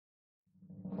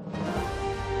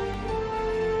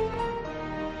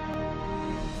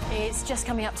It's just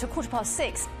coming up to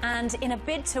 6:15, and in a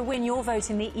bid to win your vote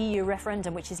in the EU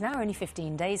referendum, which is now only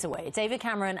 15 days away, David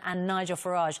Cameron and Nigel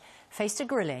Farage faced a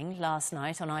grilling last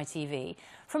night on ITV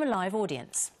from a live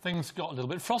audience. Things got a little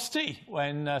bit frosty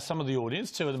when some of the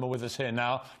audience, two of them are with us here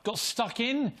now, got stuck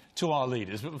in to our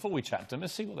leaders. But before we chat to them,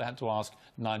 let's see what they had to ask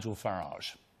Nigel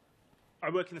Farage.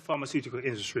 I work in the pharmaceutical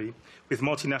industry with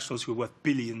multinationals who are worth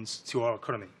billions to our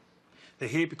economy. They're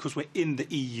here because we're in the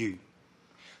EU.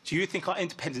 Do you think our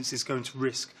independence is going to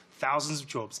risk thousands of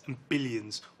jobs and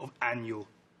billions of annual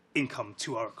income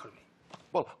to our economy?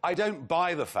 Well, I don't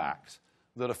buy the fact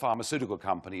that a pharmaceutical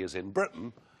company is in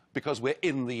Britain because we're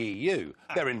in the EU.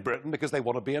 They're in Britain because they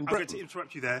want to be in Britain. I'm going to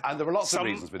interrupt you there. And there are lots of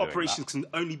reasons for doing that. Some operations can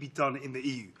only be done in the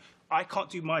EU. I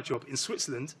can't do my job in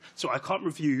Switzerland, so I can't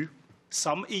review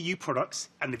some EU products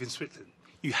and live in Switzerland.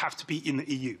 You have to be in the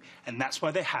EU, and that's why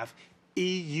they have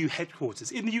EU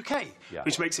headquarters in the UK,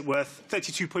 which makes it worth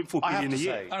 £32.4 billion a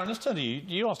year. Aaron, let's tell you,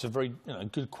 you asked a very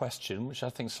good question, which I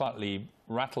think slightly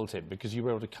rattled him, because you were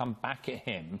able to come back at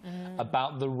him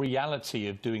about the reality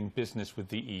of doing business with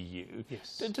the EU.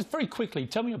 Yes. Just very quickly,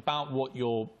 tell me about what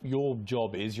your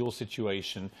job is, your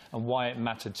situation, and why it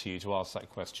mattered to you to ask that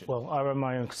question. Well, I run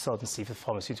my own consultancy for the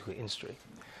pharmaceutical industry.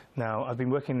 Now, I've been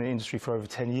working in the industry for over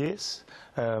 10 years.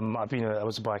 I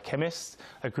was a biochemist.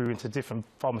 I grew into different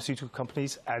pharmaceutical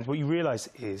companies. And what you realise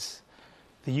is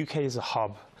the UK is a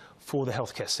hub for the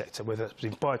healthcare sector, whether it's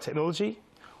been biotechnology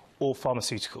or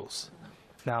pharmaceuticals.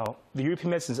 Now, the European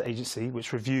Medicines Agency,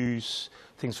 which reviews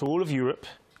things for all of Europe,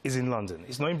 is in London.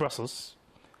 It's not in Brussels.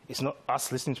 It's not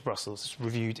us listening to Brussels. It's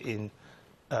reviewed in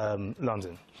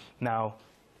London. Now,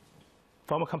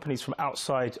 pharma companies from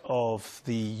outside of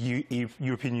the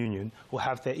European Union will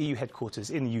have their EU headquarters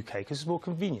in the UK because it's more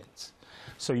convenient.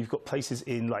 So you've got places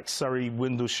in like Surrey,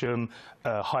 Windlesham,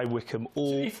 High Wycombe,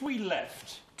 all... So if we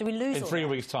left do we lose in 3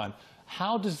 weeks' time,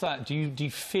 how does that, do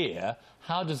you fear,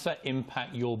 how does that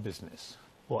impact your business?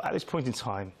 Well, at this point in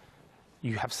time,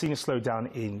 you have seen a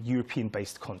slowdown in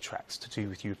European-based contracts to do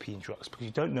with European drugs because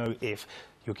you don't know if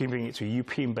you're giving it to a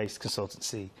European-based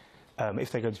consultancy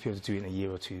if they're going to be able to do it in a year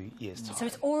or 2 years' time. So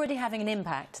it's already having an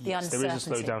impact, the uncertainty. There is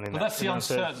a slowdown in that. Well, that's the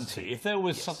uncertainty. If there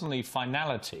was suddenly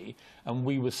finality and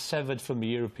we were severed from the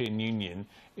European Union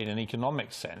in an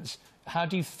economic sense, how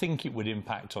do you think it would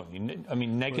impact on you? I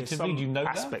mean, negatively, well, do you know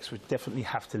that? Aspects would definitely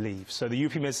have to leave. So the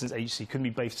European Medicines Agency couldn't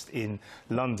be based in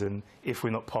London if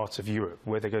we're not part of Europe.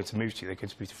 Where they're going to move to? They're going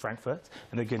to move to Frankfurt,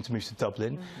 and they're going to move to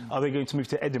Dublin. Are they going to move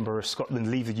to Edinburgh,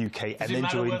 Scotland, leave the UK, and then join? Does it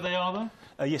matter where they are,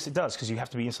 though? Yes, it does, because you have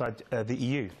to be inside the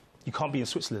EU. You can't be in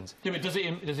Switzerland. Yeah, but does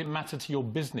it matter to your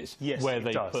business where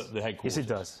they put the headquarters? Yes, it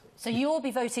does. So you'll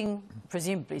be voting,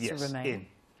 presumably, to remain?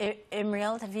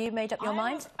 Imriel, have you made up your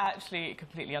mind? I'm actually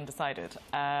completely undecided.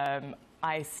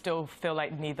 I still feel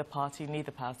like neither party,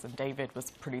 neither person. David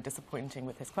was pretty disappointing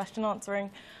with his question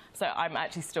answering, so I'm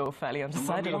actually still fairly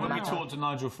undecided on that. When we talk to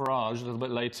Nigel Farage a little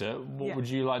bit later, what would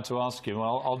you like to ask him?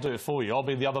 Well, I'll do it for you. I'll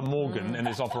be the other Morgan in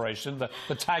this operation,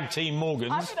 the tag team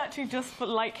Morgans. I would actually just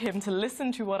like him to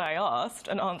listen to what I asked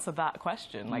and answer that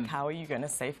question, like how are you going to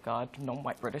safeguard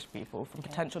non-white British people from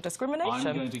potential discrimination?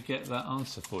 I'm going to get that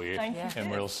answer for you, Thank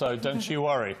you. so don't you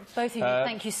worry. Both of you,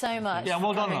 thank you so much. Yeah,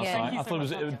 well done last night. I so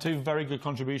thought it was two very good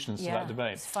contributions to that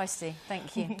debate. It's feisty.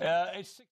 Thank you.